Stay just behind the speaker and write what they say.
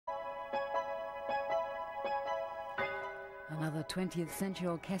Another 20th century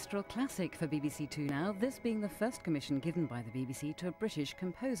orchestral classic for BBC Two now, this being the first commission given by the BBC to a British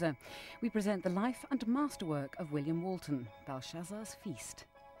composer. We present the life and masterwork of William Walton, Belshazzar's Feast.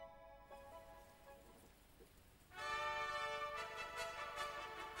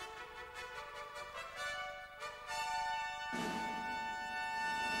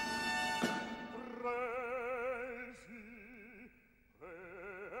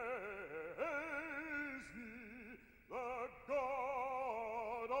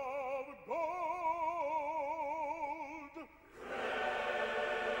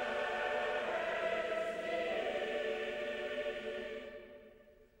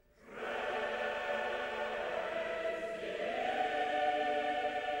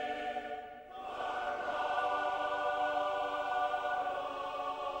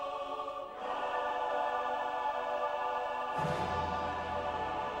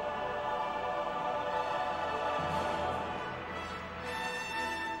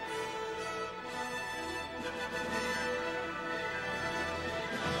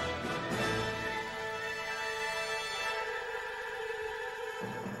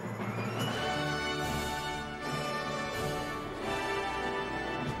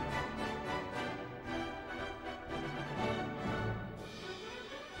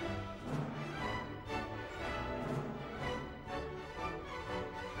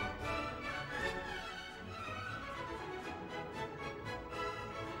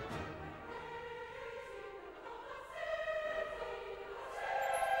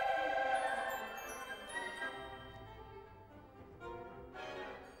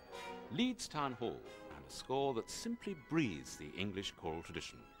 Leeds Town Hall, and a score that simply breathes the English choral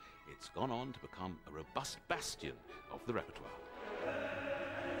tradition. It's gone on to become a robust bastion of the repertoire.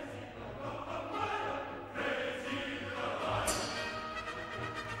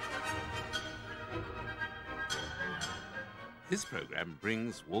 This programme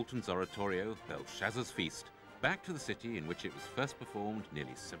brings Walton's oratorio, Belshazzar's Feast, back to the city in which it was first performed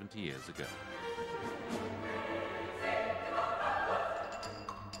nearly 70 years ago.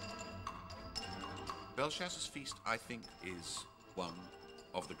 Belshazzar's Feast, I think, is one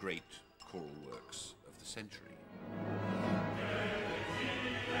of the great choral works of the century.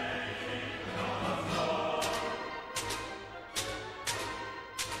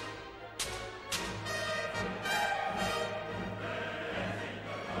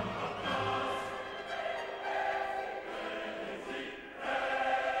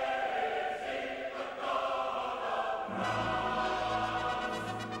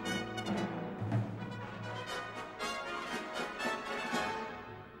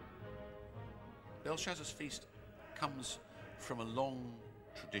 Belshazzar's Feast comes from a long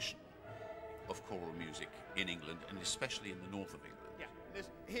tradition of choral music in England, and especially in the north of England. Yeah,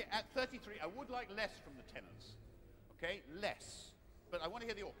 here at 33, I would like less from the tenors, okay, less. But I want to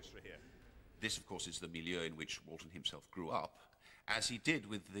hear the orchestra here. This, of course, is the milieu in which Walton himself grew up, as he did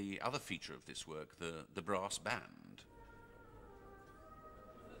with the other feature of this work, the brass band.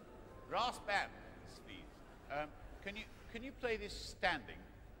 Brass band, Steve. Can you play this standing?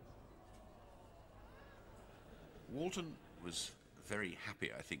 Walton was very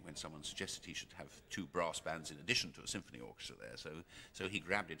happy, I think, when someone suggested he should have two brass bands in addition to a symphony orchestra there, so he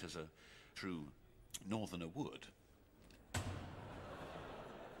grabbed it as a true northerner would.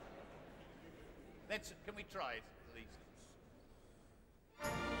 Can we try it, at least?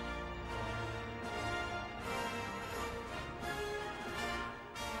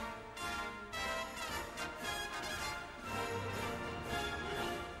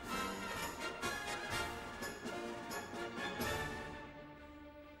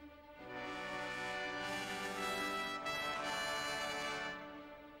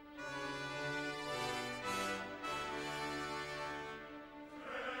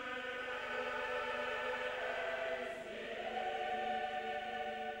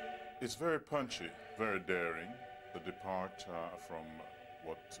 It's very punchy, very daring, to depart from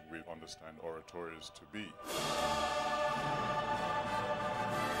what we understand oratorios to be.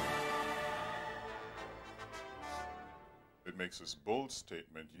 It makes this bold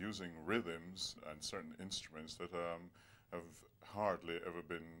statement using rhythms and certain instruments that have hardly ever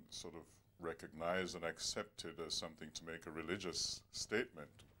been sort of recognized and accepted as something to make a religious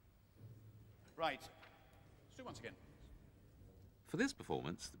statement. Right. Let's do it once again. For this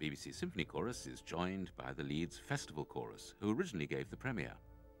performance, the BBC Symphony Chorus is joined by the Leeds Festival Chorus, who originally gave the premiere.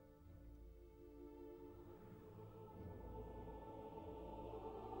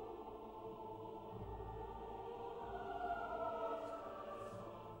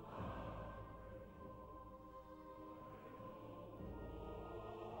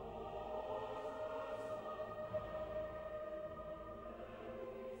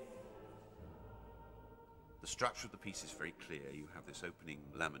 The structure of the piece is very clear. You have this opening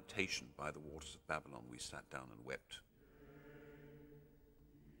lamentation, by the waters of Babylon we sat down and wept.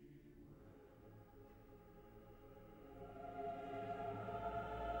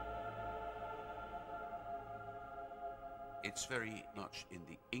 It's very much in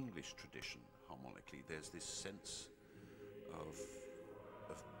the English tradition, harmonically. There's this sense of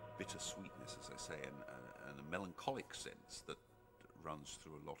bittersweetness, as I say, and a melancholic sense that runs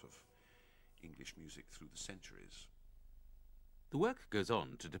through a lot of English music through the centuries. The work goes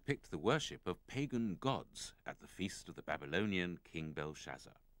on to depict the worship of pagan gods at the feast of the Babylonian King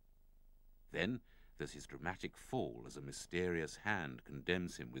Belshazzar. Then there's his dramatic fall as a mysterious hand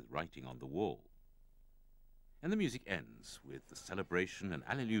condemns him with writing on the wall. And the music ends with the celebration and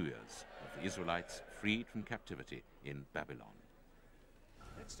alleluias of the Israelites freed from captivity in Babylon.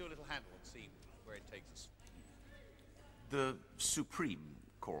 Let's do a little handle and see where it takes us. The supreme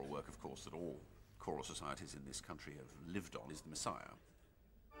choral work, of course, that all choral societies in this country have lived on is the Messiah.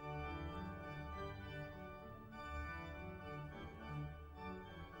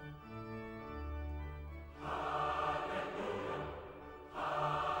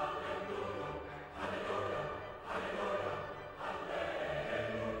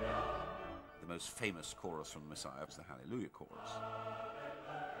 The most famous chorus from the Messiah is the Hallelujah chorus.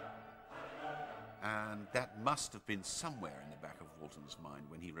 And that must have been somewhere in the back of Walton's mind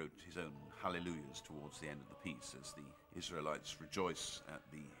when he wrote his own Hallelujahs towards the end of the piece, as the Israelites rejoice at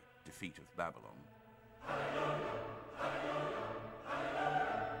the defeat of Babylon.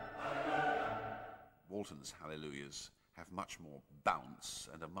 Walton's Hallelujahs have much more bounce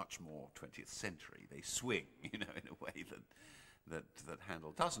and are much more 20th century. They swing, you know, in a way that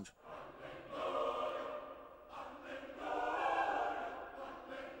Handel doesn't.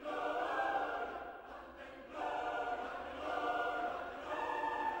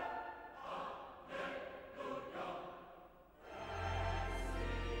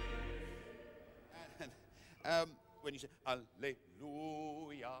 When you say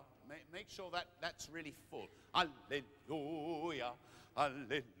Alleluia, make sure that that's really full. Alleluia,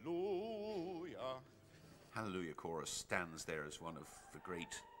 Alleluia. Hallelujah chorus stands there as one of the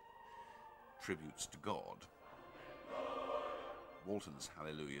great tributes to God. Walton's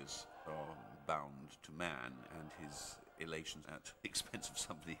Hallelujahs are bound to man and his elations at the expense of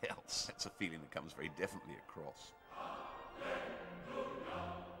somebody else. That's a feeling that comes very definitely across.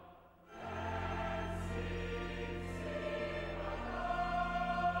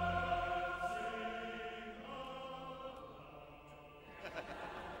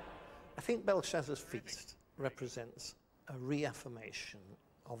 I think Belshazzar's feast represents a reaffirmation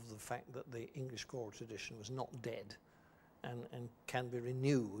of the fact that the English choral tradition was not dead and can be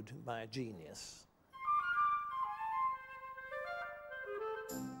renewed by a genius.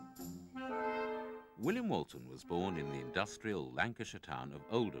 William Walton was born in the industrial Lancashire town of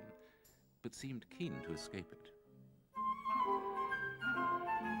Oldham, but seemed keen to escape it.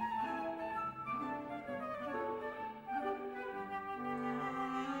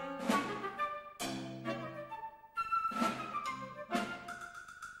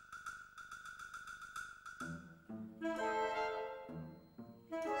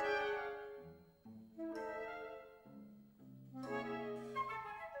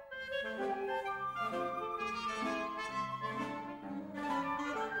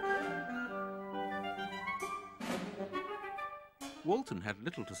 Walton had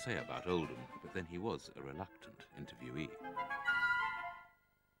little to say about Oldham, but then he was a reluctant interviewee.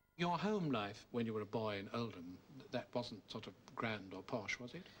 Your home life when you were a boy in Oldham, that wasn't sort of grand or posh,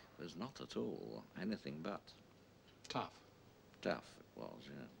 was it? It was not at all anything but. Tough. Tough it was,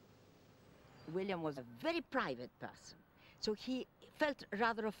 yeah. William was a very private person, so he felt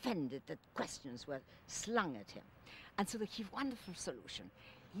rather offended that questions were slung at him. And so his wonderful solution,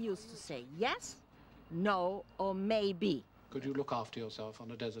 he used to say yes, no, or maybe. Could you look after yourself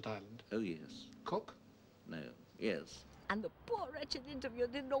on a desert island? Oh, yes. Cook? No, yes. And the poor wretched interviewer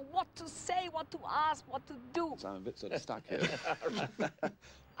didn't know what to say, what to ask, what to do. So I'm a bit sort of stuck here.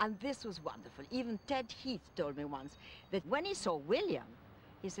 And this was wonderful. Even Ted Heath told me once that when he saw William,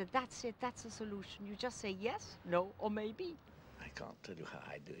 he said, that's it, that's the solution. You just say yes, no, or maybe. I can't tell you how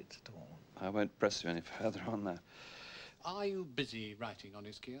I do it at all. I won't press you any further on that. Are you busy writing on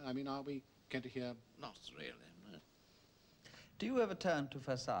Ischia? I mean, are we going to hear... Not really, no. Do you ever turn to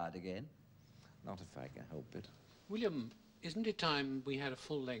facade again? Not if I can help it. William, isn't it time we had a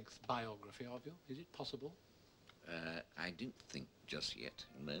full-length biography of you? Is it possible? I don't think just yet,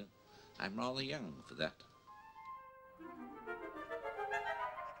 no. I'm rather young for that.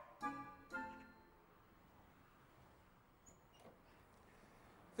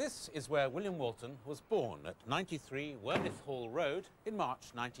 This is where William Walton was born, at 93 Wormith Hall Road in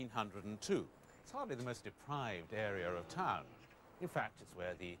March 1902. It's hardly the most deprived area of town. In fact, it's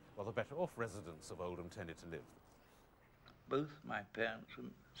where the rather better off residents of Oldham tended to live. Both my parents were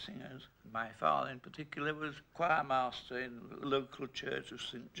singers. My father in particular was choir master in the local church of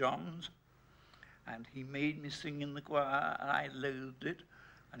St. John's, and he made me sing in the choir, and I loathed it,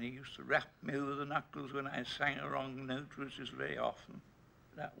 and he used to rap me over the knuckles when I sang a wrong note, which is very often.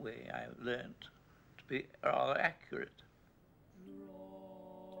 That way I learnt to be rather accurate.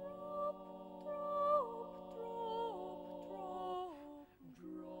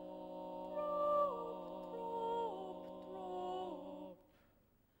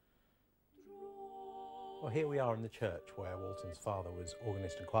 Well, here we are in the church where Walton's father was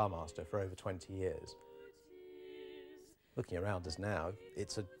organist and choirmaster for over 20 years. Looking around us now,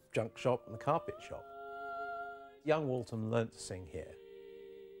 it's a junk shop and a carpet shop. Young Walton learnt to sing here.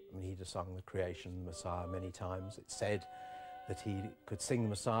 I mean, he'd have sung the Creation Messiah many times. It's said that he could sing the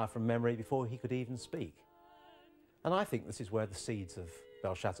Messiah from memory before he could even speak. And I think this is where the seeds of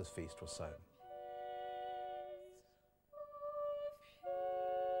Belshazzar's feast were sown.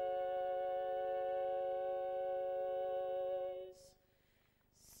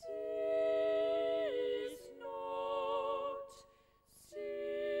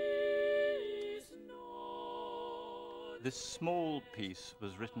 This small piece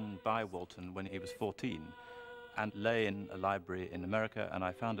was written by Walton when he was 14 and lay in a library in America, and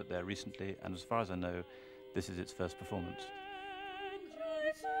I found it there recently, and as far as I know, this is its first performance.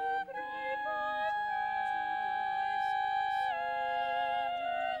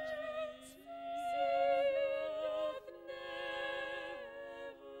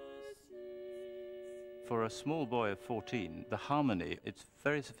 For a small boy of 14, the harmony, it's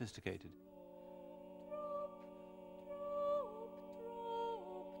very sophisticated.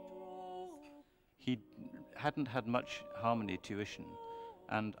 He hadn't had much harmony tuition,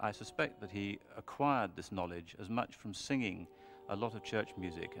 and I suspect that he acquired this knowledge as much from singing a lot of church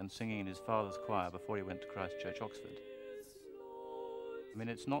music and singing in his father's choir before he went to Christ Church, Oxford. I mean,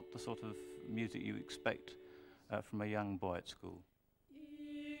 it's not the sort of music you expect from a young boy at school.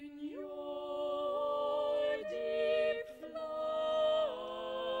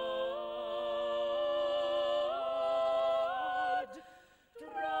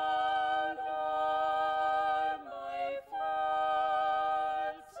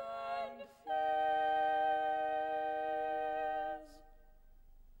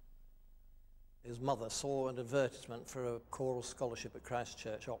 His mother saw an advertisement for a choral scholarship at Christ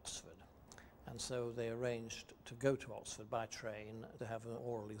Church, Oxford, and so they arranged to go to Oxford by train to have an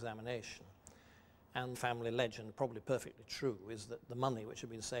oral examination. And family legend, probably perfectly true, is that the money which had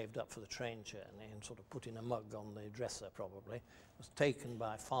been saved up for the train journey and sort of put in a mug on the dresser probably, was taken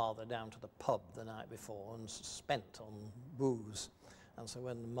by father down to the pub the night before and spent on booze. And so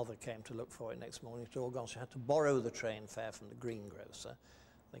when the mother came to look for it next morning, it had all gone. She had to borrow the train fare from the greengrocer.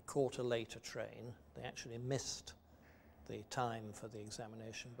 They caught a later train. They actually missed the time for the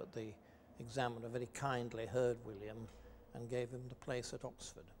examination, but the examiner very kindly heard William and gave him the place at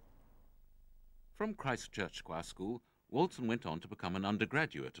Oxford. From Christ Church Choir School, Walton went on to become an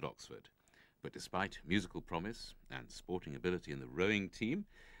undergraduate at Oxford. But despite musical promise and sporting ability in the rowing team,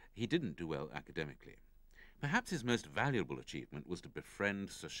 he didn't do well academically. Perhaps his most valuable achievement was to befriend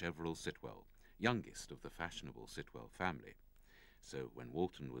Sir Cheverel Sitwell, youngest of the fashionable Sitwell family. So when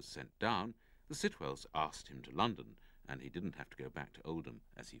Walton was sent down, the Sitwells asked him to London, and he didn't have to go back to Oldham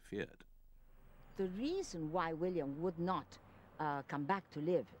as he feared. The reason why William would not come back to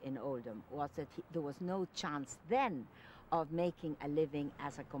live in Oldham was that there was no chance then of making a living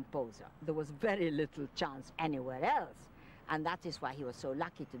as a composer. There was very little chance anywhere else, and that is why he was so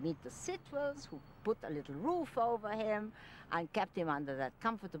lucky to meet the Sitwells, who put a little roof over him and kept him under that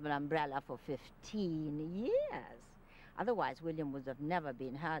comfortable umbrella for 15 years. Otherwise, William would have never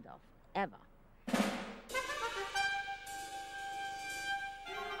been heard of, ever.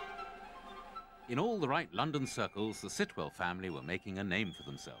 In all the right London circles, the Sitwell family were making a name for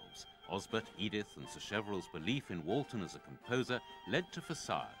themselves. Osbert, Edith and Sir Cheverel's belief in Walton as a composer led to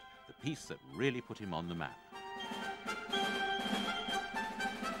Facade, the piece that really put him on the map.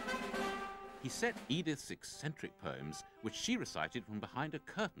 He set Edith's eccentric poems, which she recited from behind a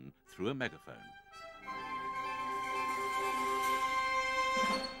curtain through a megaphone.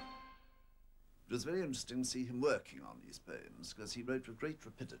 It was very interesting to see him working on these poems, because he wrote with great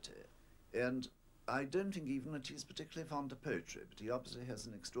rapidity. And I don't think even that he's particularly fond of poetry, but he obviously has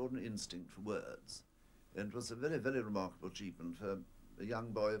an extraordinary instinct for words. And it was a very, very remarkable achievement for a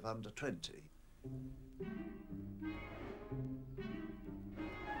young boy of under 20.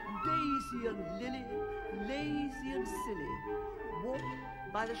 Lucy and Lily, lazy and silly, walk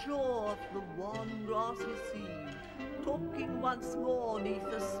by the shore of the wan grassy sea, talking once more neath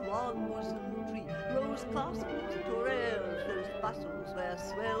the swan bosom tree. Rose castles, torales, those bustles where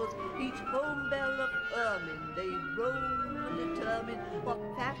swells each home bell of ermine. They roam and determine what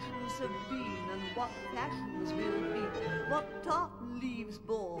fashions have been and what fashions will be, what tartan leaves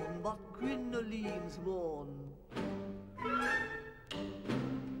born, what crinolines worn.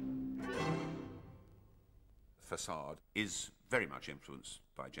 Facade is very much influenced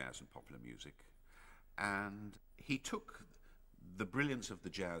by jazz and popular music, and he took the brilliance of the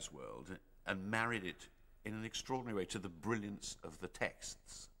jazz world and married it in an extraordinary way to the brilliance of the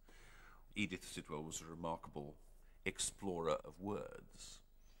texts. Edith Sitwell was a remarkable explorer of words,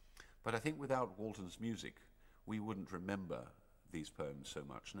 but I think without Walton's music we wouldn't remember these poems so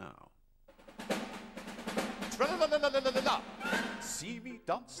much now. Tra-la-la-la-la-la-la-la! See me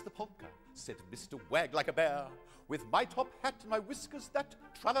dance the polka, said Mr. Wag like a bear, with my top hat and my whiskers that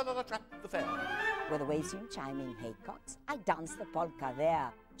tra-la-la-la-trap the fair. With a wayside chiming haycocks, I dance the polka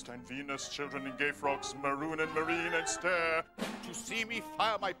there. Stand Venus, children in gay frocks, maroon and marine and stare. To see me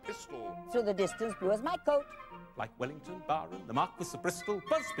fire my pistol. Through the distance blue as my coat. Like Wellington, Byron, the Marquis of Bristol,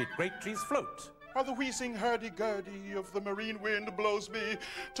 Busby, great trees float. While the wheezing hurdy-gurdy of the marine wind blows me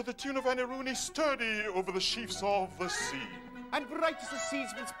to the tune of Annie Rooney sturdy over the sheafs of the sea. And bright as a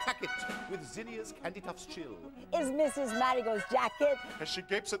seedsman's packet with zinnia's candy tufts chill. Is Mrs. Marigold's jacket. As she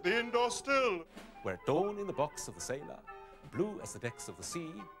gapes at the indoor still. Where dawn in the box of the sailor, blue as the decks of the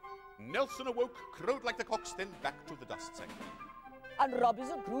sea. Nelson awoke, crowed like the cocks, then back to the dust sank. And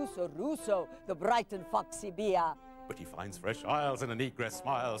Robinson Crusoe, the bright and foxy beer. But he finds fresh isles and a negress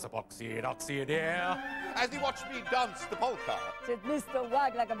smiles, a boxy, doxy, dear. As he watched me dance the polka, said Mr.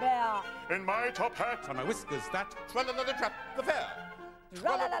 Wag like a bear. In my top hat, on my whiskers that tra-la-la-la-trap the fair.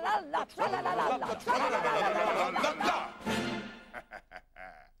 Tra-la-la-la-la, tra-la-la-la-la, tra-la-la-la-la-la.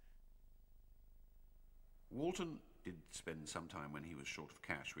 Walton did spend some time when he was short of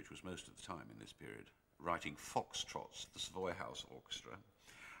cash, which was most of the time in this period, writing foxtrots, the Savoy House Orchestra.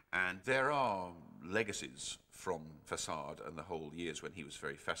 And there are legacies from Facade and the whole years when he was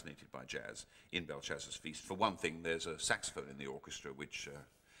very fascinated by jazz in Belshazzar's Feast. For one thing, there's a saxophone in the orchestra, which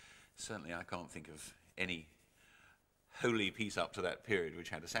certainly I can't think of any holy piece up to that period which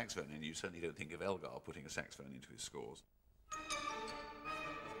had a saxophone, and you certainly don't think of Elgar putting a saxophone into his scores.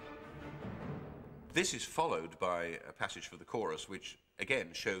 This is followed by a passage for the chorus, which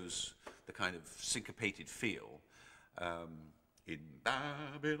again shows the kind of syncopated feel. In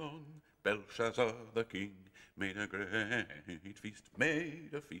Babylon, Belshazzar the king made a great feast,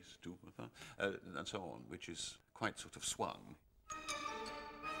 made a feast to and so on, which is quite sort of swung.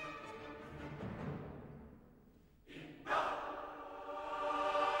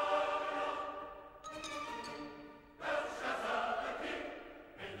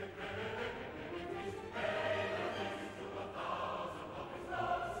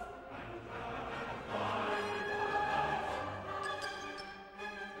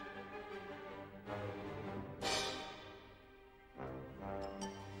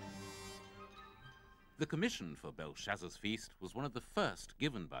 The commission for Belshazzar's Feast was one of the first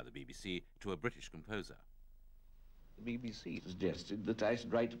given by the BBC to a British composer. The BBC suggested that I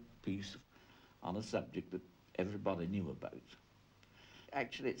should write a piece on a subject that everybody knew about.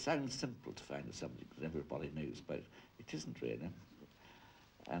 Actually, it sounds simple to find a subject that everybody knows about. It isn't really.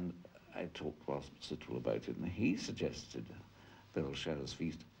 And I talked to Sitwell about it, and he suggested Belshazzar's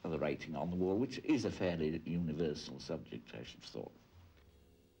Feast and the writing on the wall, which is a fairly universal subject, I should have thought.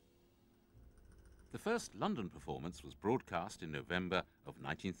 The first London performance was broadcast in November of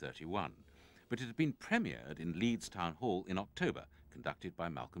 1931, but it had been premiered in Leeds Town Hall in October, conducted by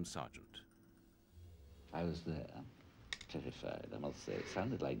Malcolm Sargent. I was there, terrified, I must say. It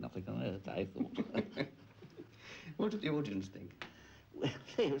sounded like nothing on earth, I thought. What did the audience think? Well,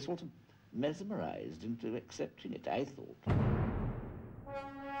 they were sort of mesmerised into accepting it, I thought.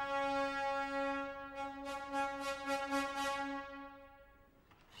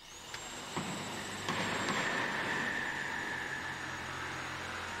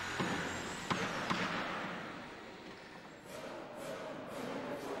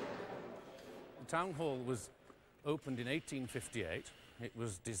 The Town Hall was opened in 1858. It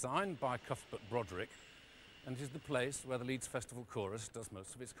was designed by Cuthbert Broderick and is the place where the Leeds Festival Chorus does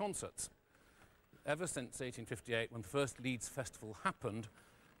most of its concerts. Ever since 1858, when the first Leeds Festival happened,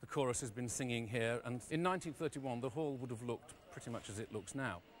 the chorus has been singing here, and in 1931 the hall would have looked pretty much as it looks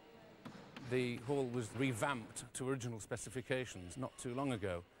now. The hall was revamped to original specifications not too long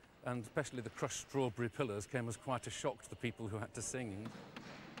ago, and especially the crushed strawberry pillars came as quite a shock to the people who had to sing.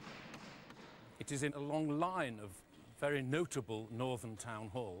 It is in a long line of very notable northern town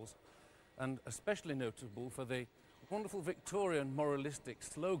halls, and especially notable for the wonderful Victorian moralistic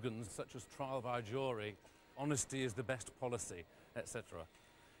slogans such as trial by jury, honesty is the best policy, etc.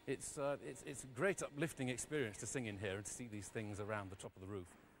 It's a great uplifting experience to sing in here and to see these things around the top of the roof.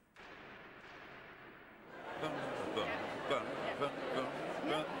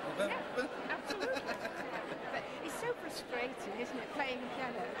 Absolutely. But it's so frustrating, isn't it, playing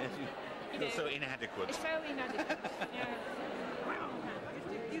piano? You feel so inadequate. It's so inadequate, yeah.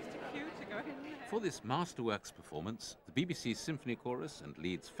 Used too cute to go in there. For this Masterworks performance, the BBC Symphony Chorus and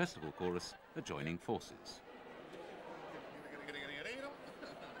Leeds Festival Chorus are joining forces.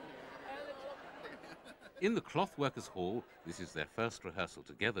 In the Clothworkers' Hall, this is their first rehearsal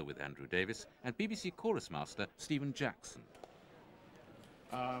together with Andrew Davis and BBC chorus master Stephen Jackson.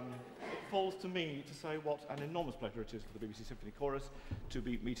 It falls to me to say what an enormous pleasure it is for the BBC Symphony Chorus to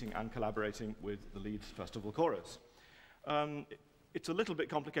be meeting and collaborating with the Leeds Festival Chorus. It's a little bit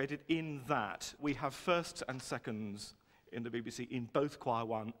complicated in that we have firsts and seconds in the BBC in both Choir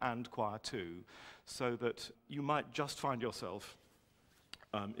 1 and Choir 2, so that you might just find yourself,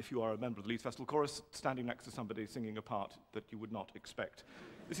 if you are a member of the Leeds Festival Chorus, standing next to somebody singing a part that you would not expect.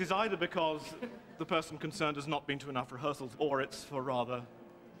 This is either because the person concerned has not been to enough rehearsals, or it's for rather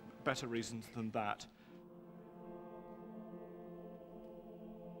better reasons than that.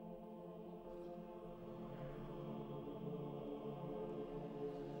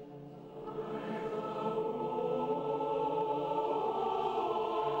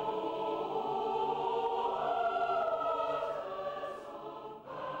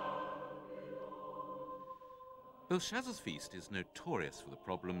 Belshazzar's Feast is notorious for the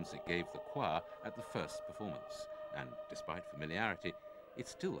problems it gave the choir at the first performance, and despite familiarity, it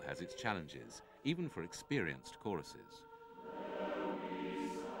still has its challenges, even for experienced choruses.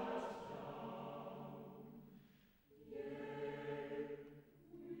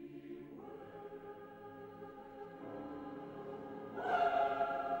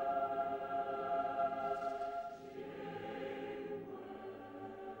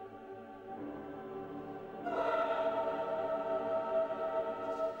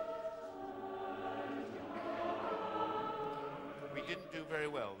 We didn't do very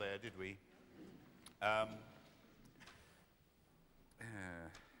well there, did we?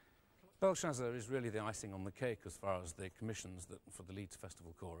 Belshazzar is really the icing on the cake as far as the commissions for the Leeds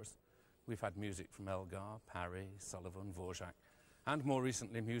Festival Chorus. We've had music from Elgar, Parry, Sullivan, Dvorak, and more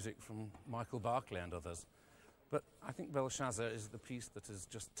recently music from Michael Berkeley and others. But I think Belshazzar is the piece that has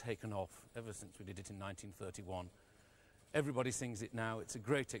just taken off ever since we did it in 1931. Everybody sings it now, it's a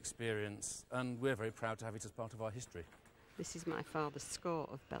great experience, and we're very proud to have it as part of our history. This is my father's score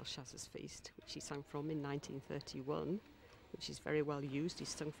of Belshazzar's Feast, which he sang from in 1931, which is very well used. He's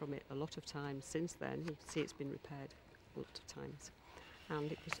sung from it a lot of times since then. You can see it's been repaired a lot of times. And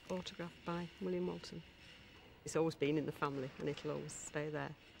it was autographed by William Walton. It's always been in the family, and it'll always stay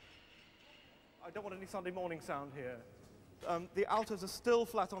there. I don't want any Sunday morning sound here. The altos are still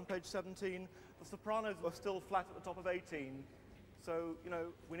flat on page 17. The sopranos are still flat at the top of 18. So, you know,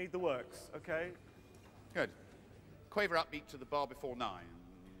 we need the works, okay? Good. Quaver upbeat to the bar before 9.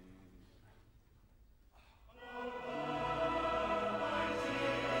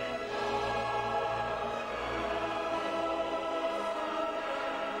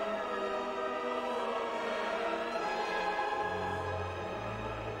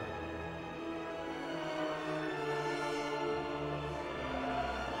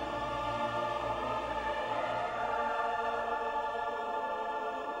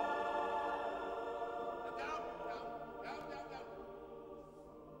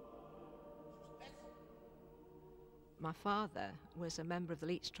 My father was a member of the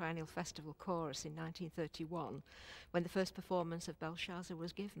Leeds Town Festival Chorus in 1931 when the first performance of Belshazzar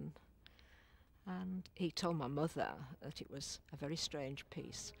was given. And he told my mother that it was a very strange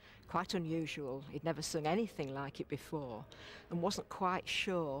piece, quite unusual. He'd never sung anything like it before and wasn't quite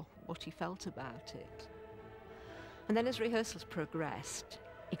sure what he felt about it. And then as rehearsals progressed,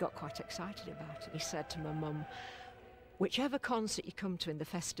 he got quite excited about it. He said to my mum, "Whichever concert you come to in the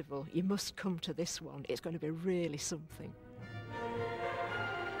festival, you must come to this one. It's going to be really something."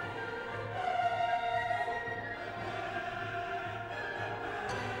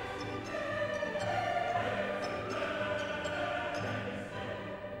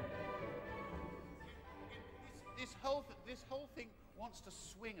 This whole thing wants to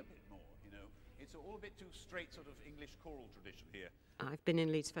swing a bit more, you know. It's all a bit too straight sort of English choral tradition here. I've been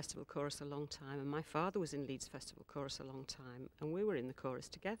in Leeds Festival Chorus a long time, and my father was in Leeds Festival Chorus a long time, and we were in the chorus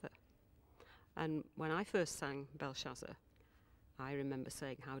together. And when I first sang Belshazzar, I remember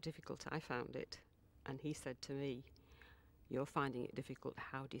saying how difficult I found it, and he said to me, "You're finding it difficult.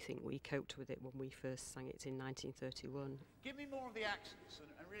 How do you think we coped with it when we first sang it in 1931? Give me more of the accents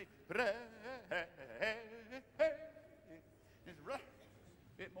and really... It's a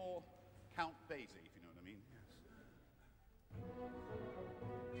bit more Count Basie, if you know what I mean.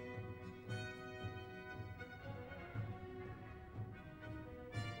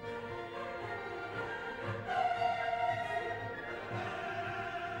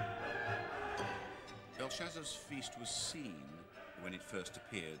 Belshazzar's feast was seen, when it first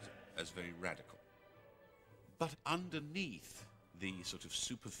appeared, as very radical. But underneath the sort of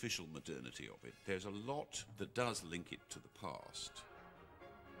superficial modernity of it, there's a lot that does link it to the past.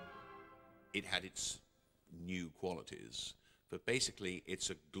 It had its new qualities, but basically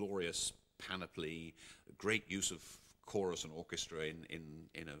it's a glorious panoply, great use of chorus and orchestra in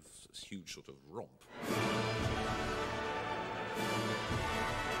a huge sort of romp.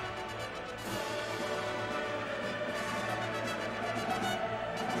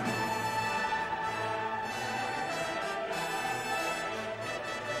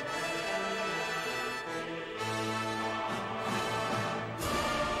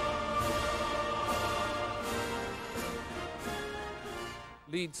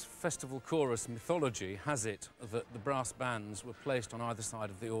 Leeds Festival Chorus mythology has it that the brass bands were placed on either side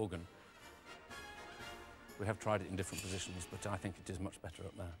of the organ. We have tried it in different positions, but I think it is much better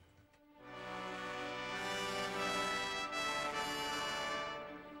up there.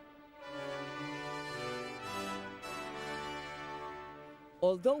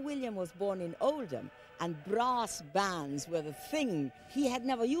 Although William was born in Oldham and brass bands were the thing, he had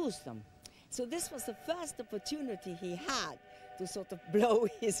never used them. So this was the first opportunity he had to sort of blow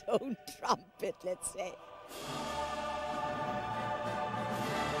his own trumpet, let's say.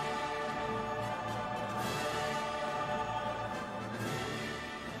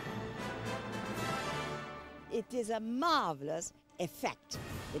 It is a marvelous effect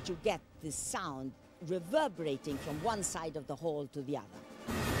that you get this sound reverberating from one side of the hall to the other.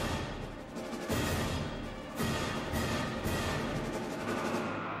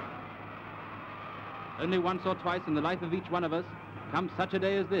 Only once or twice in the life of each one of us comes such a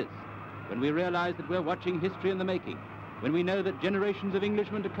day as this, when we realize that we're watching history in the making, when we know that generations of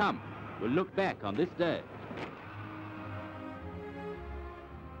Englishmen to come will look back on this day.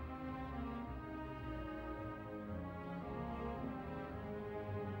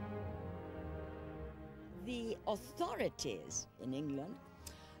 The authorities in England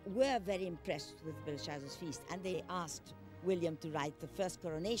were very impressed with Belshazzar's feast, and they asked William to write the first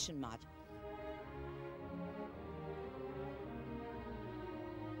coronation march.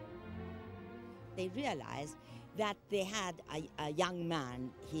 They realized that they had a young man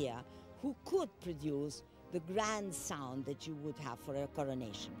here who could produce the grand sound that you would have for a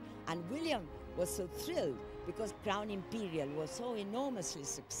coronation. And William was so thrilled because Crown Imperial was so enormously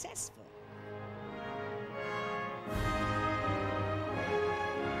successful.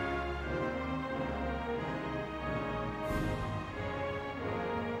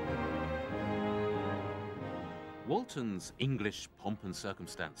 Walton's English pomp and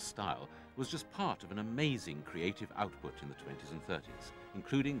circumstance style was just part of an amazing creative output in the 20s and 30s,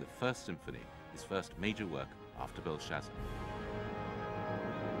 including the First Symphony, his first major work after Belshazzar.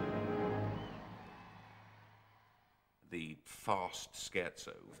 The fast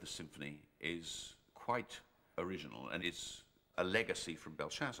scherzo of the symphony is quite original and is a legacy from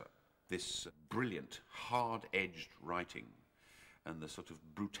Belshazzar. This brilliant, hard-edged writing and the sort of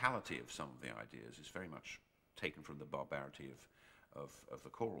brutality of some of the ideas is very much taken from the barbarity of the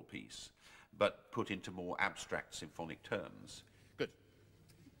choral piece, but put into more abstract symphonic terms. Good.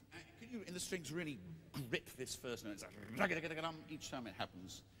 Can you, in the strings, really grip this first note? It's like each time it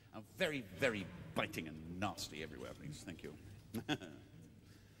happens. And very, very biting and nasty everywhere, please. Thank you.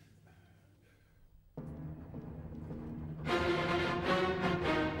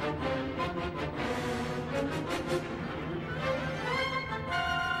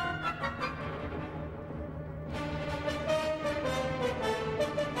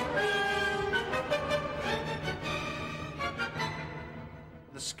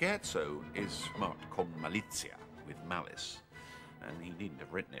 The scherzo is marked con malizia, with malice. And he needn't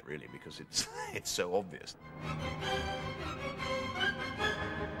have written it, really, because it's so obvious.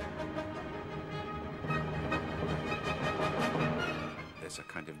 There's a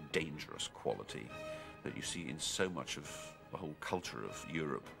kind of dangerous quality that you see in so much of the whole culture of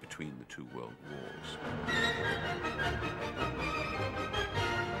Europe between the two world wars.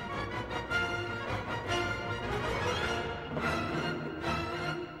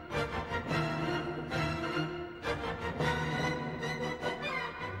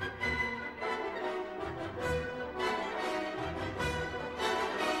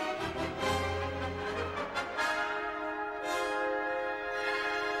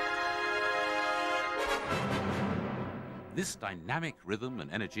 This dynamic rhythm and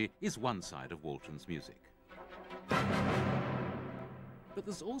energy is one side of Walton's music. But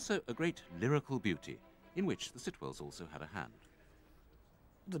there's also a great lyrical beauty, in which the Sitwells also had a hand.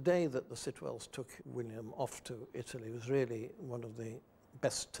 The day that the Sitwells took William off to Italy was really one of the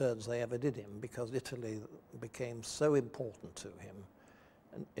best turns they ever did him, because Italy became so important to him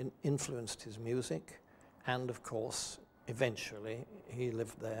and influenced his music, and of course, eventually, he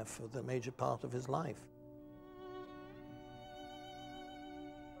lived there for the major part of his life.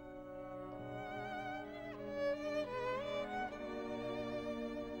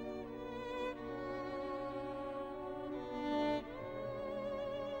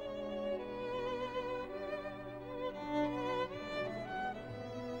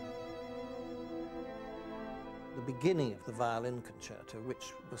 The beginning of the violin concerto,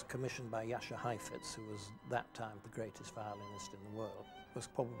 which was commissioned by Jascha Heifetz, who was that time the greatest violinist in the world, was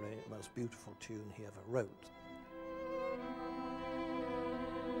probably the most beautiful tune he ever wrote.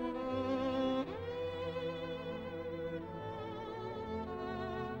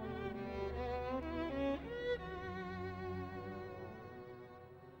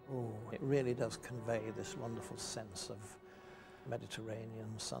 Oh, it really does convey this wonderful sense of Mediterranean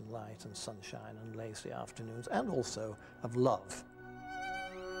sunlight and sunshine and lazy afternoons, and also of love.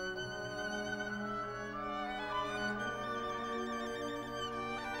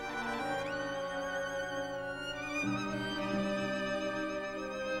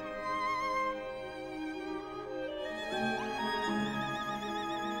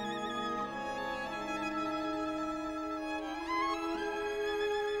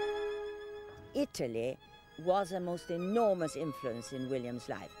 Italy was a most enormous influence in William's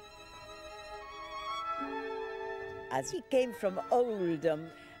life. As he came from Oldham,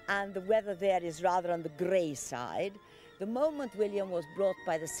 and the weather there is rather on the grey side, the moment William was brought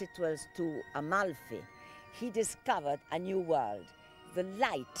by the Sitwells to Amalfi, he discovered a new world, the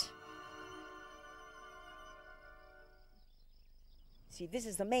light. See, this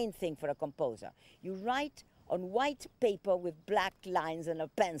is the main thing for a composer. You write on white paper with black lines and a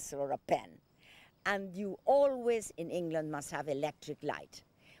pencil or a pen. And you always, in England, must have electric light.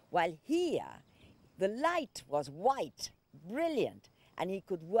 While here, the light was white, brilliant, and he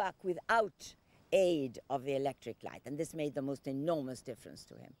could work without aid of the electric light, and this made the most enormous difference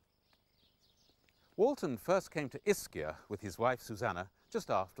to him. Walton first came to Ischia with his wife Susanna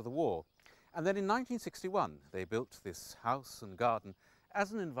just after the war, and then in 1961 they built this house and garden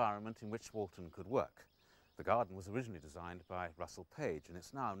as an environment in which Walton could work. The garden was originally designed by Russell Page, and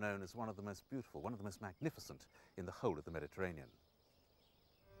it's now known as one of the most beautiful, one of the most magnificent in the whole of the Mediterranean.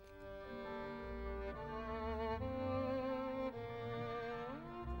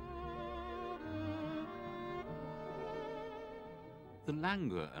 The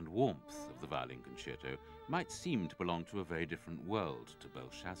languor and warmth of the violin concerto might seem to belong to a very different world to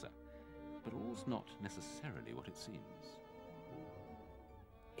Belshazzar, but all's not necessarily what it seems.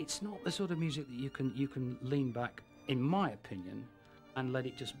 It's not the sort of music that you can lean back, in my opinion, and let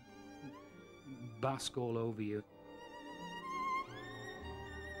it just bask all over you.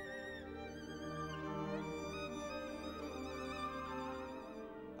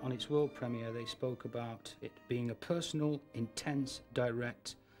 On its world premiere, they spoke about it being a personal, intense,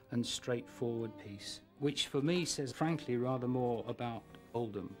 direct, and straightforward piece, which for me says, frankly, rather more about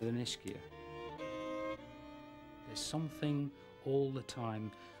Oldham than Ischia. There's something all the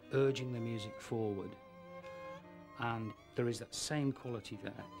time urging the music forward, and there is that same quality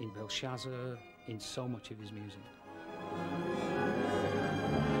there in Belshazzar, in so much of his music.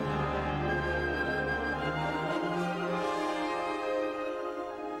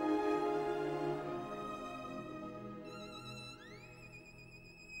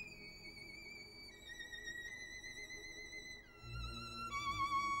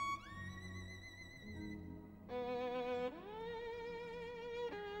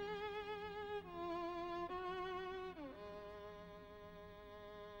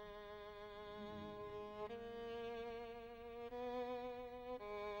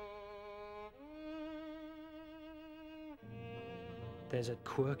 There's a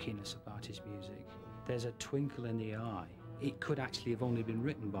quirkiness about his music. There's a twinkle in the eye. It could actually have only been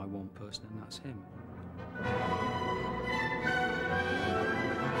written by one person, and that's him.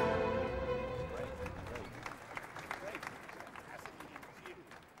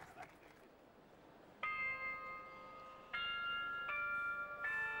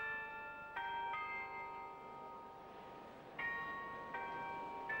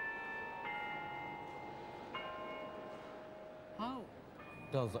 How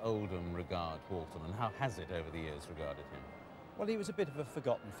does Oldham regard Walton, and how has it over the years regarded him? Well, he was a bit of a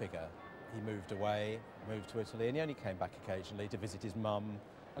forgotten figure. he moved away, moved to Italy, and he only came back occasionally to visit his mum.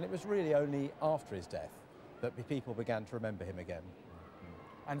 And it was really only after his death that people began to remember him again.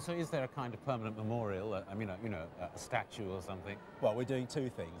 And so is there a kind of permanent memorial, a statue or something? Well, we're doing two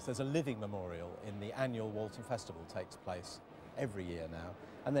things. There's a living memorial in the annual Walton Festival, takes place every year now.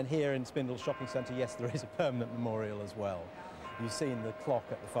 And then here in Spindle Shopping Centre, yes, there is a permanent memorial as well. You've seen the clock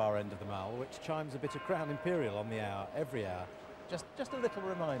at the far end of the mall, which chimes a bit of Crown Imperial on the hour, every hour. Just a little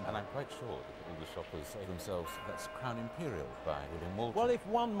reminder. And I'm quite sure that all the shoppers say themselves, that's Crown Imperial by William Walton. Well, if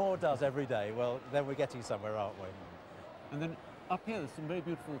one more does every day, well, then we're getting somewhere, aren't we? And then up here, there's some very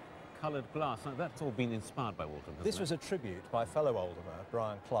beautiful coloured glass. Now, that's all been inspired by Walton, hasn't This it? was a tribute by fellow Alderman,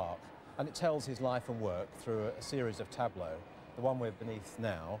 Brian Clark, and it tells his life and work through a series of tableaux. The one we're beneath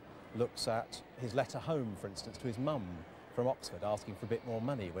now looks at his letter home, for instance, to his mum from Oxford, asking for a bit more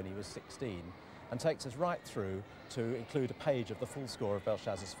money when he was 16, and takes us right through to include a page of the full score of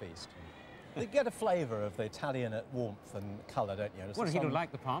Belshazzar's Feast. You get a flavour of the Italianate warmth and colour, don't you? Well, he don't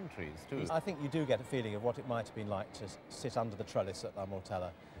like the palm trees, too. I think you do get a feeling of what it might have been like to sit under the trellis at La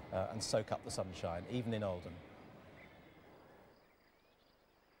Mortella and soak up the sunshine, even in Oldham.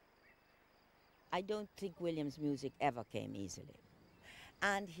 I don't think William's music ever came easily.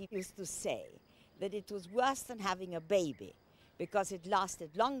 And he used to say that it was worse than having a baby because it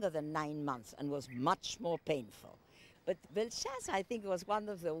lasted longer than 9 months and was much more painful. But Belshazzar, I think, was one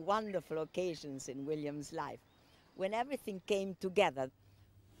of the wonderful occasions in William's life when everything came together.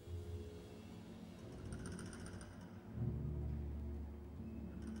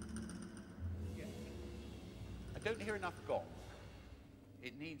 I don't hear enough gong.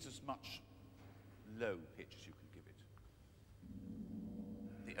 It needs as much low pitch as you can give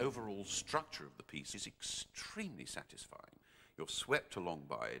it. The overall structure of the piece is extremely satisfying. You're swept along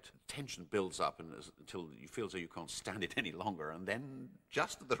by it, tension builds up until you feel as though you can't stand it any longer, and then,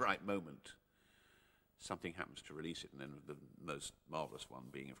 just at the right moment, something happens to release it, and then the most marvellous one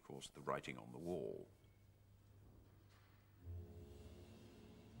being, of course, the writing on the wall.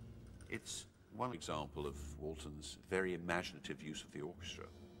 It's one example of Walton's very imaginative use of the orchestra.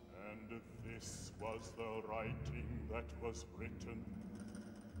 And this was the writing that was written.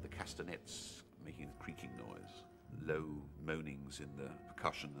 The castanets making the creaking noise, low moanings in the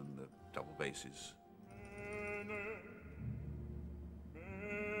percussion and the double basses.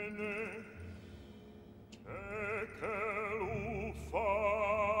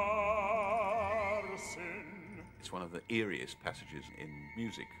 It's one of the eeriest passages in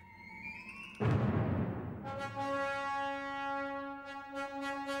music.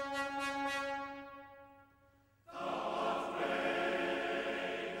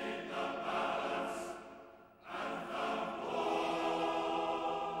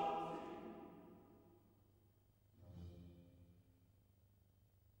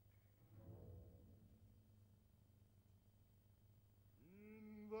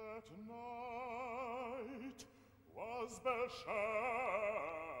 That night was Belshazzar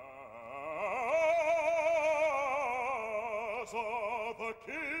the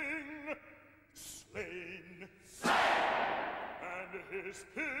king slain, and his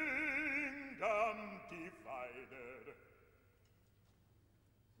kingdom divided.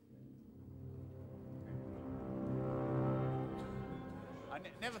 I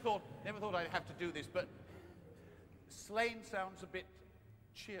never thought I'd have to do this, but slain sounds a bit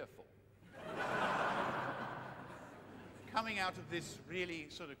cheerful. Coming out of this really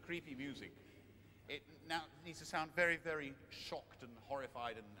sort of creepy music, it now needs to sound very, very shocked and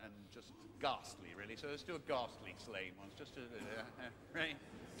horrified and just ghastly, really. So let's do a ghastly slain once, just to... ready?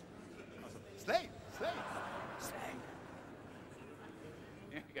 Slain! Slain! Slain!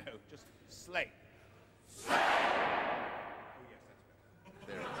 Here we go, just slain. Slain! Oh yes, that's better.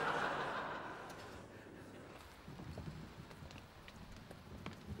 There it is.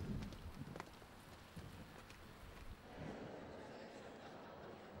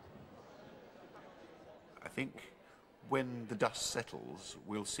 I think when the dust settles,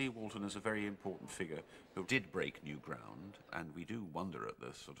 we'll see Walton as a very important figure who did break new ground, and we do wonder at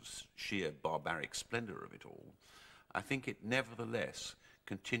the sort of sheer barbaric splendour of it all. I think it nevertheless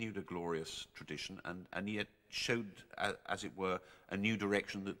continued a glorious tradition and yet showed, as it were, a new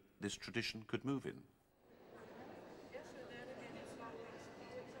direction that this tradition could move in.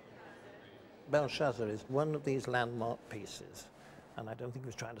 Belshazzar is one of these landmark pieces, and I don't think he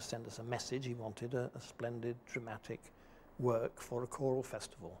was trying to send us a message. He wanted a splendid, dramatic work for a choral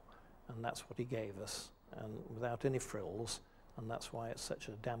festival, and that's what he gave us, and without any frills, and that's why it's such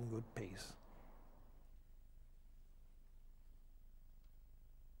a damn good piece.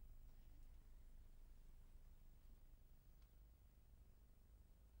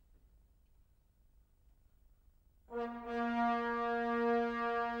 King.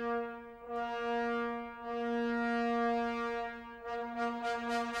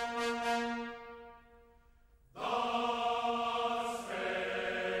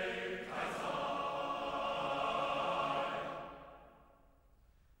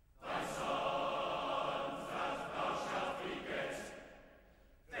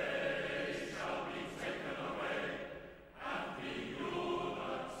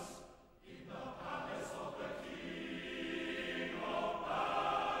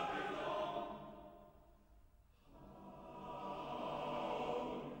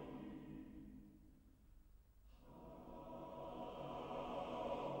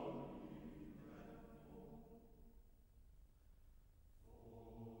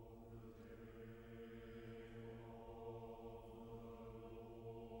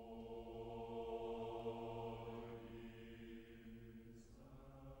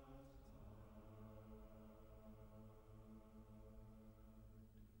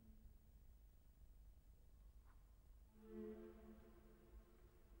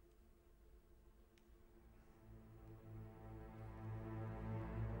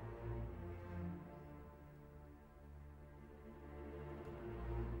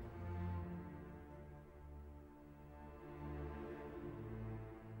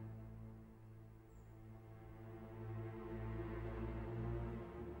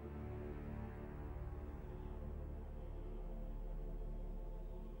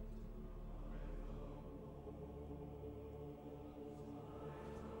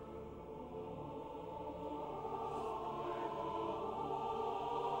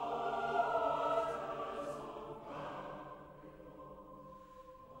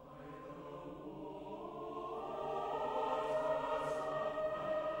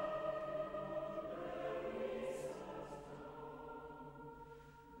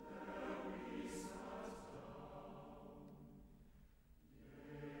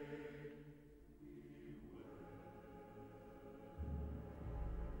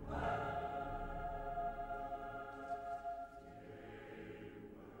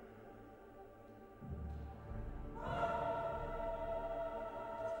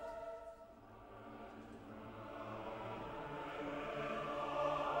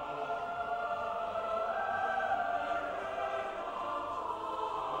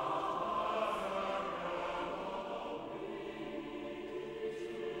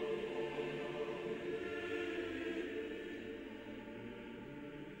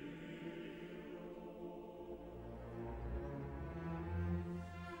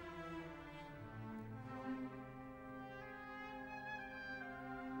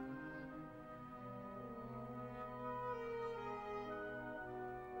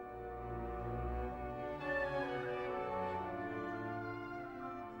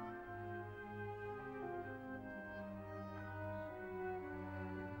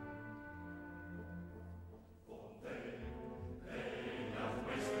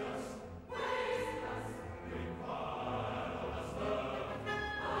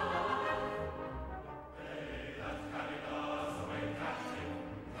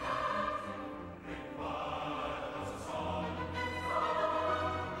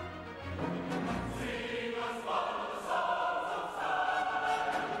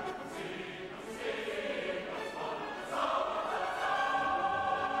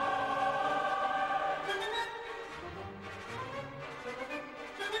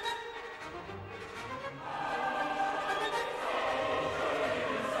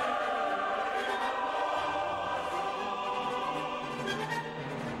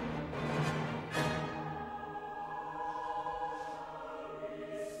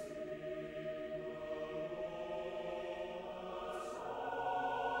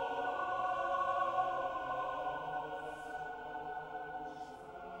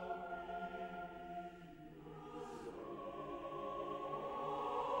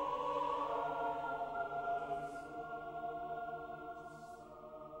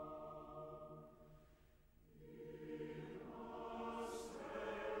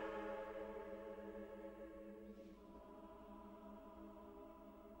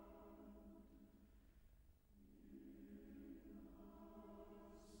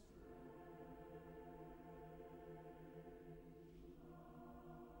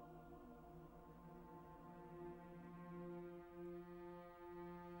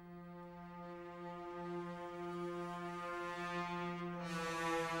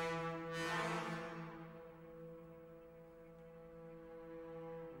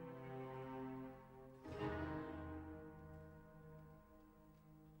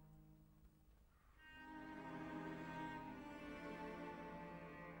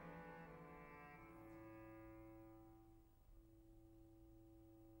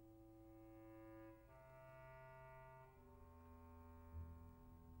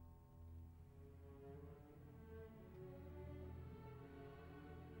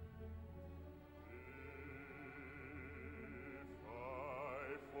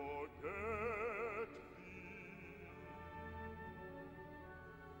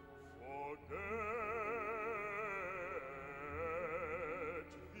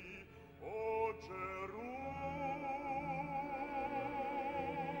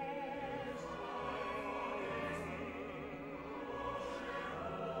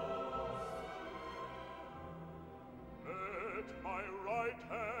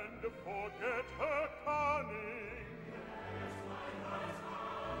 forget her cunning.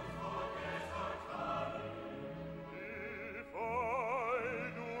 If I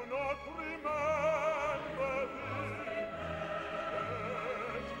do not remember thee,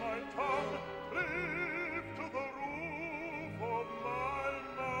 let my tongue cleave to the roof of my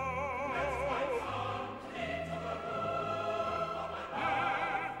mouth.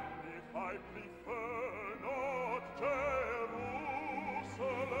 If I prefer not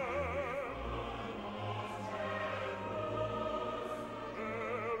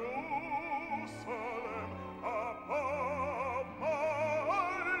Jerusalem above my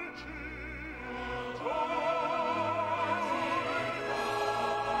chief joy.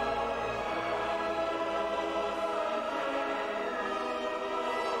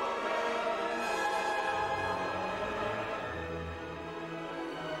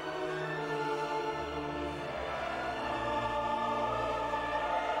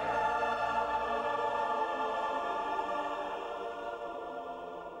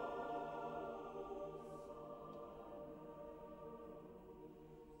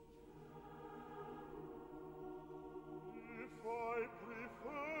 If I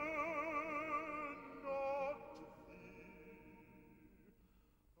prefer not thee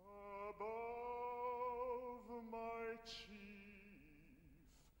above my chief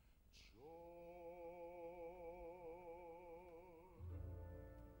joy.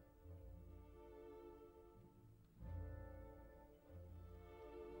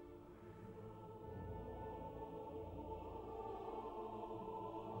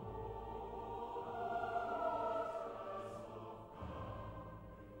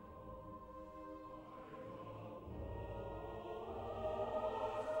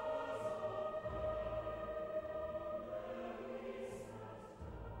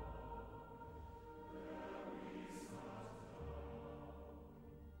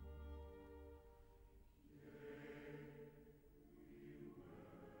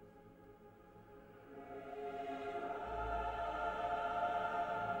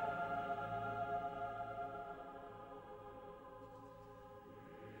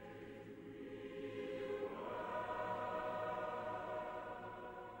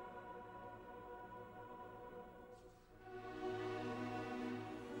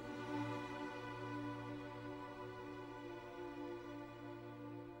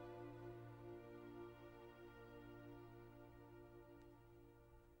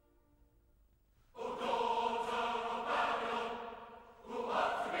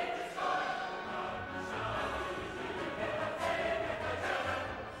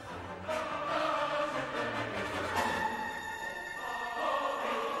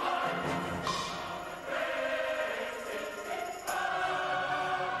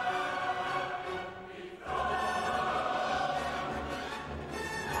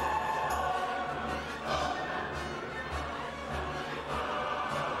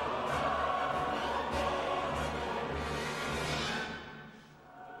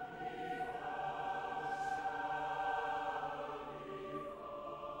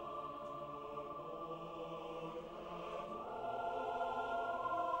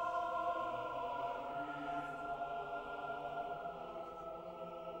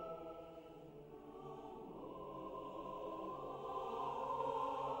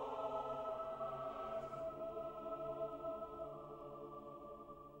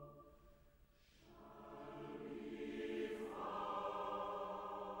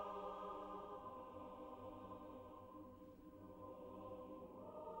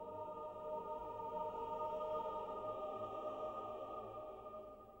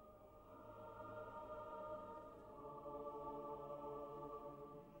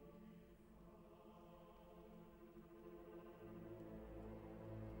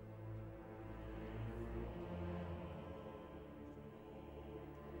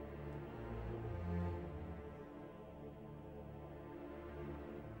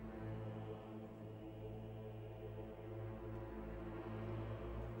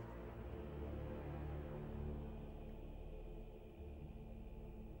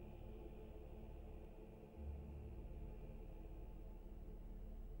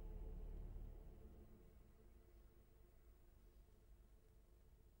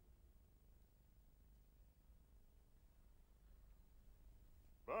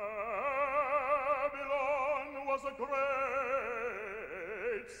 Was a great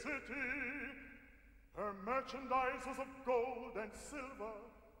city. Her merchandise was of gold and silver,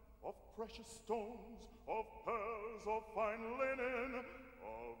 of precious stones, of pearls, of fine linen,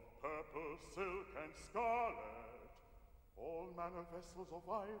 of purple silk and scarlet, all manner vessels of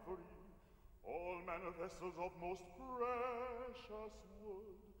ivory, all manner vessels of most precious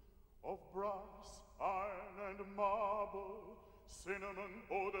wood, of brass, iron, and marble, cinnamon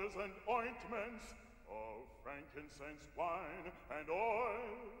odors and ointments, of frankincense, wine, and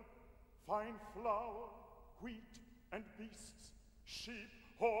oil, fine flour, wheat, and beasts, sheep,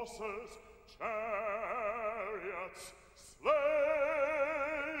 horses, chariots, slaves,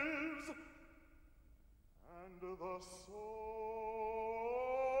 and the souls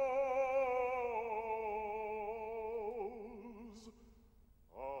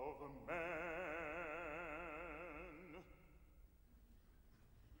of men.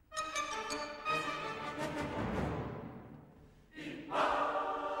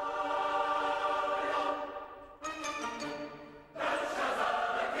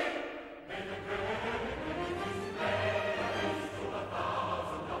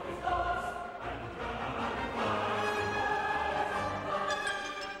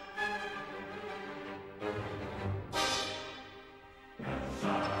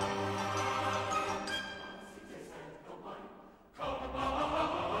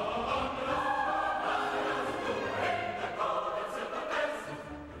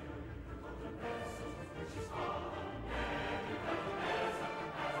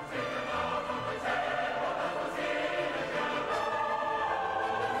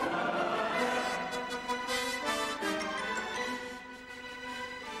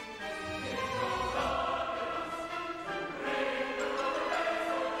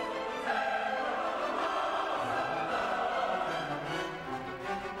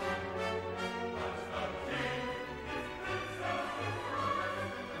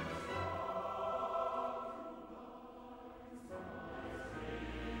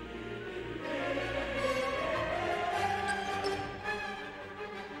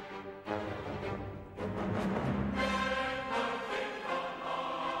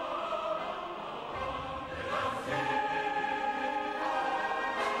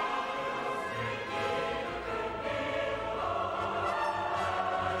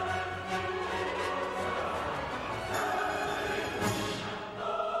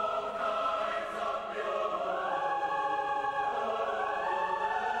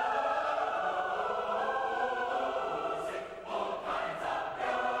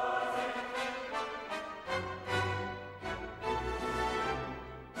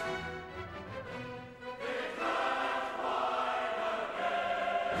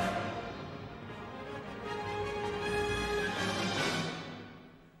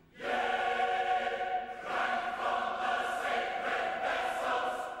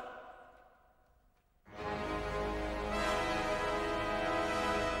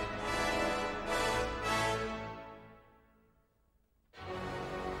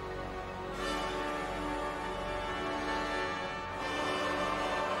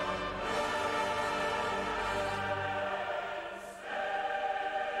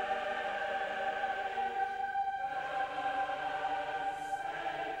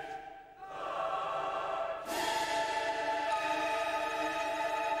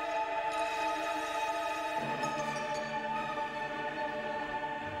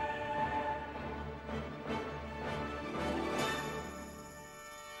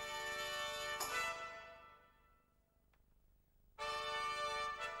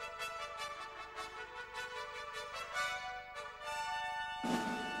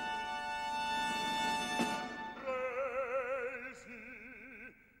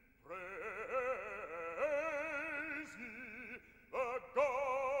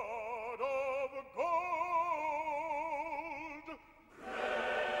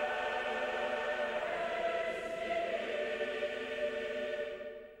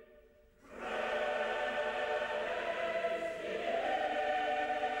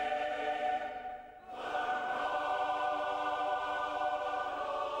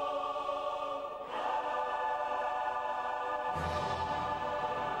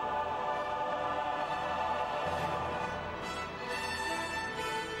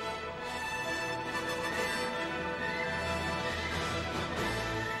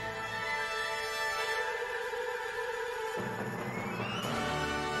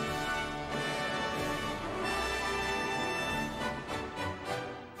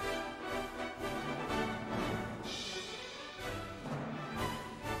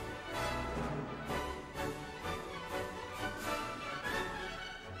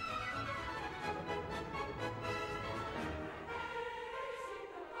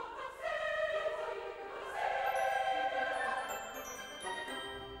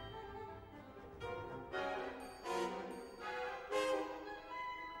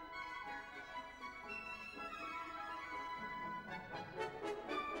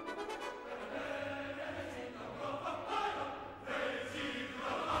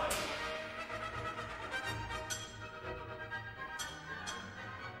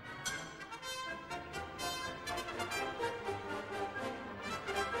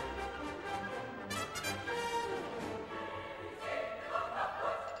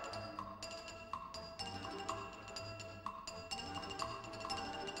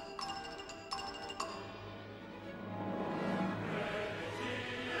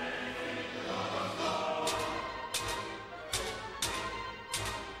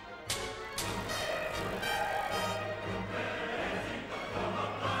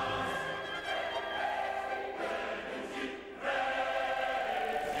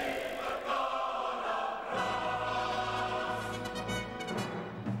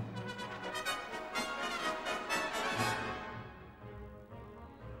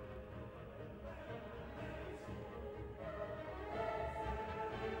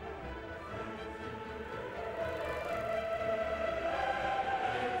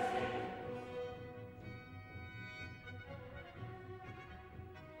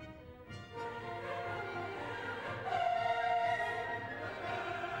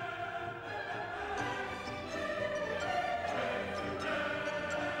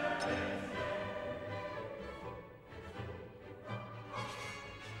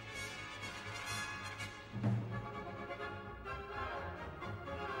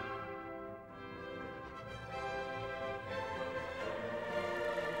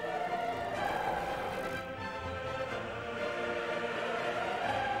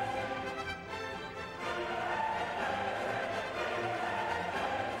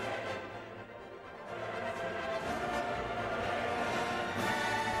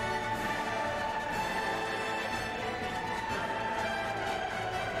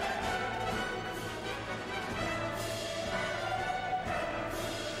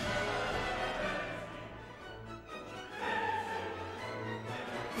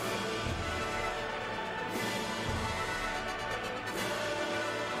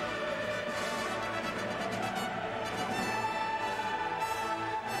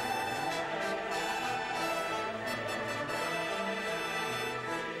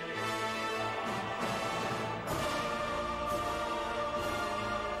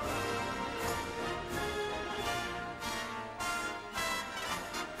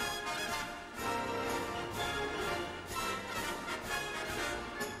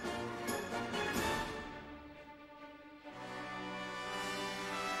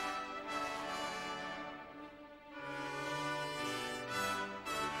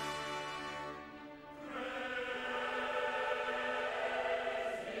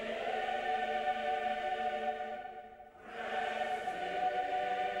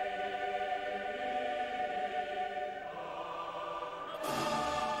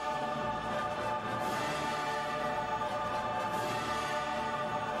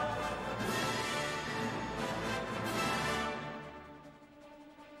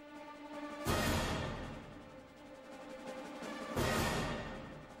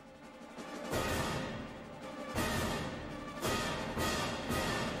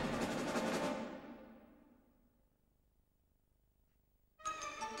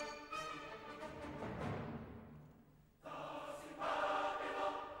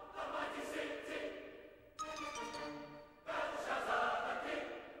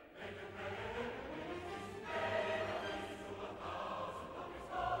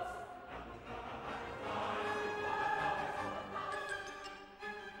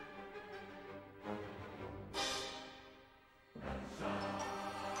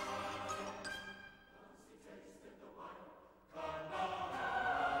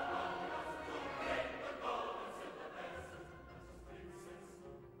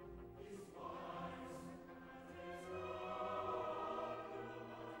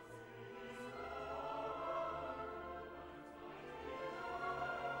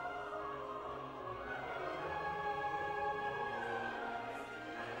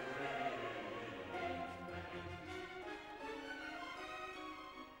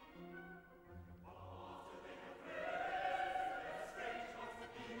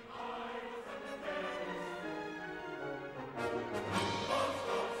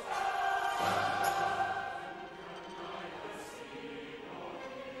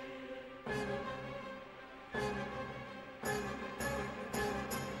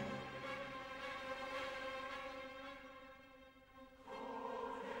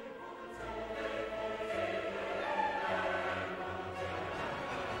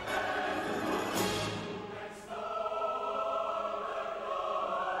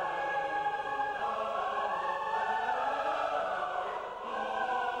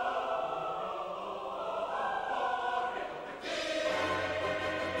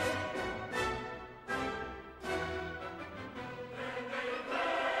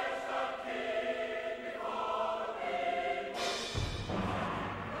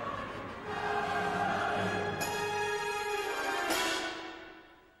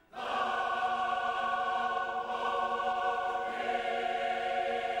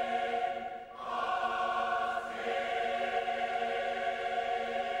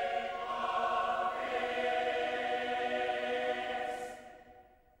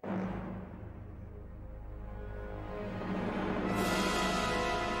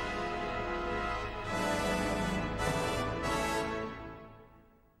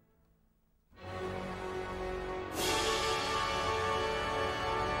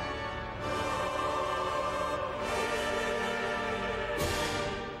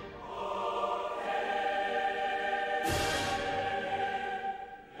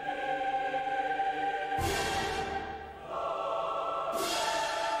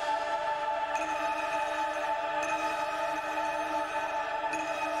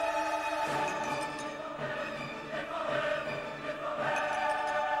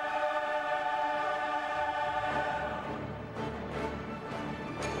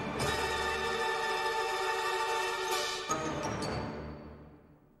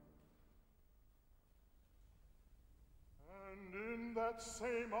 that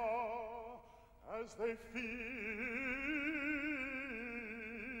same hour, as they feasted,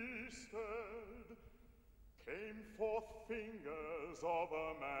 came forth fingers of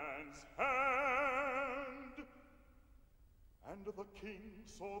a man's hand, and the king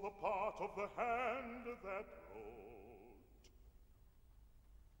saw the part of the hand that wrote.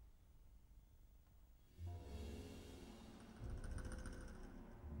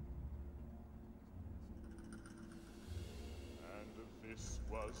 And this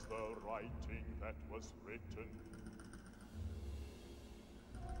was the writing that was written.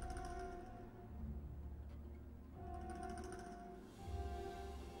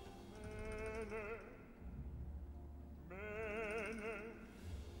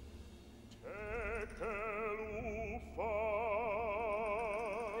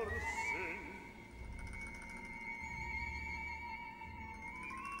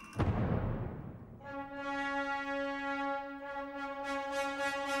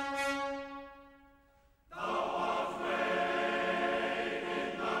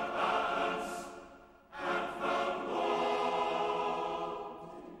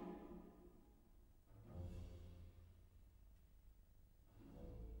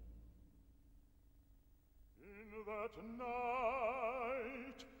 That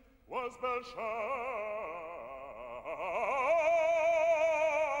night was Belshazzar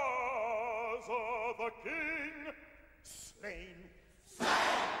the king slain,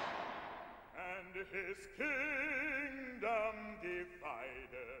 and his kingdom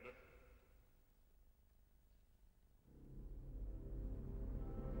divided.